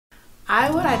I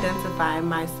would identify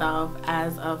myself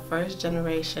as a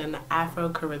first-generation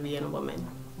Afro-Caribbean woman.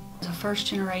 As a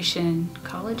first-generation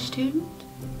college student,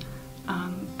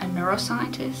 a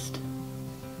neuroscientist,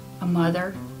 a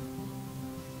mother,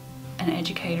 an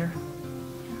educator.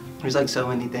 There's like so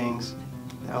many things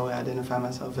that I would identify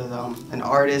myself as. An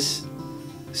artist,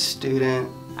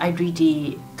 student. I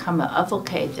really come an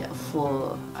advocate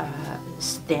for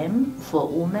STEM for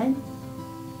women,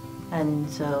 and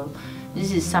so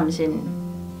this is something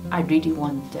I really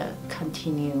want to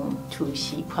continue to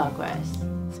see progress.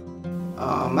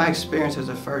 My experience as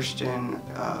a first-gen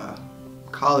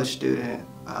college student,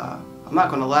 I'm not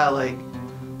gonna lie, like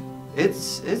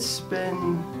it's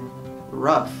been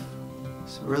rough.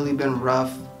 It's really been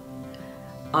rough.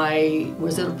 I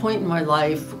was at a point in my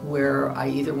life where I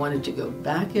either wanted to go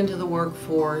back into the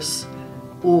workforce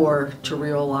or to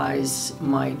realize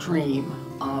my dream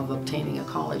of obtaining a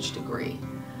college degree.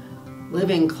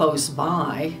 Living close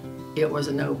by, it was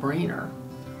a no-brainer.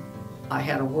 I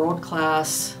had a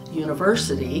world-class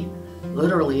university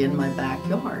literally in my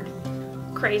backyard.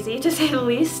 Crazy, to say the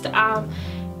least.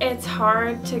 It's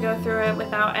hard to go through it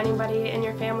without anybody in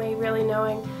your family really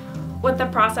knowing what the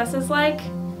process is like,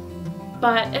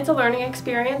 but it's a learning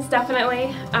experience,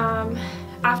 definitely.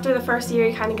 After the first year,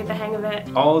 you kind of get the hang of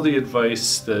it. All the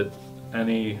advice that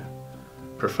any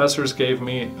professors gave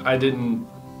me, I didn't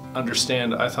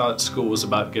understand. I thought school was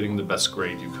about getting the best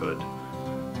grade you could,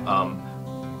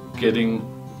 getting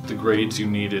the grades you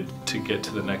needed to get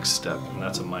to the next step, and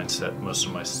that's a mindset most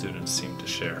of my students seem to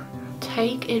share.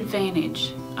 Take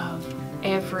advantage of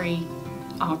every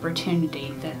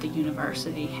opportunity that the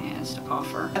university has to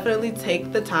offer. Definitely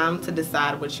take the time to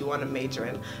decide what you want to major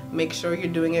in. Make sure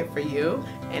you're doing it for you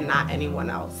and not anyone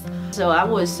else. So I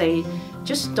would say,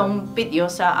 just don't beat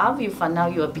yourself up if now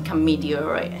you become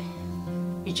mediocre.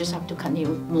 You just have to continue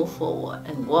move forward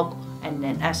and work, and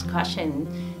then ask questions,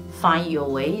 find your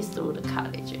way through the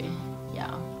college.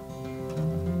 Yeah.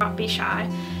 Not be shy,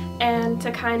 and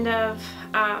to kind of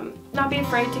not be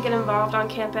afraid to get involved on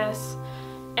campus.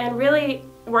 And really,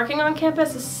 working on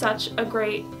campus is such a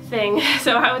great thing.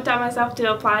 So I would tell myself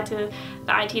to apply to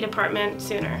the IT department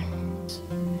sooner.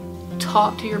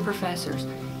 Talk to your professors.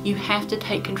 You have to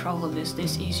take control of this.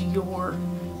 This is your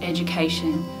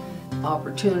education.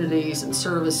 Opportunities and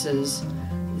services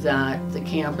that the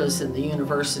campus and the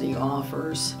university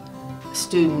offers,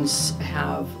 students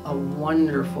have a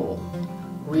wonderful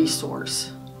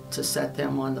resource to set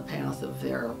them on the path of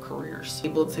their careers.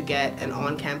 Able to get an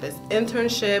on-campus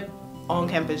internship,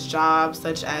 on-campus jobs,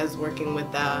 such as working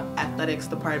with the athletics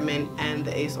department and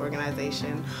the ACE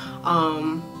organization.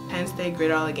 Penn State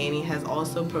Greater Allegheny has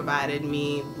also provided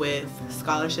me with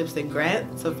scholarships and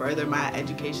grants to further my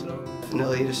educational.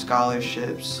 Definitely the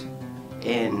scholarships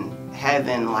and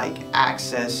having like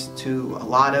access to a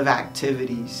lot of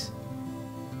activities.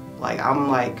 Like I'm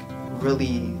like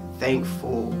really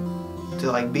thankful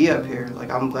to like be up here. Like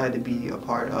I'm glad to be a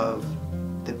part of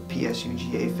the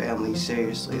PSUGA family.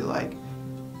 Seriously, like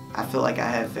I feel like I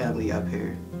have family up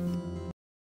here.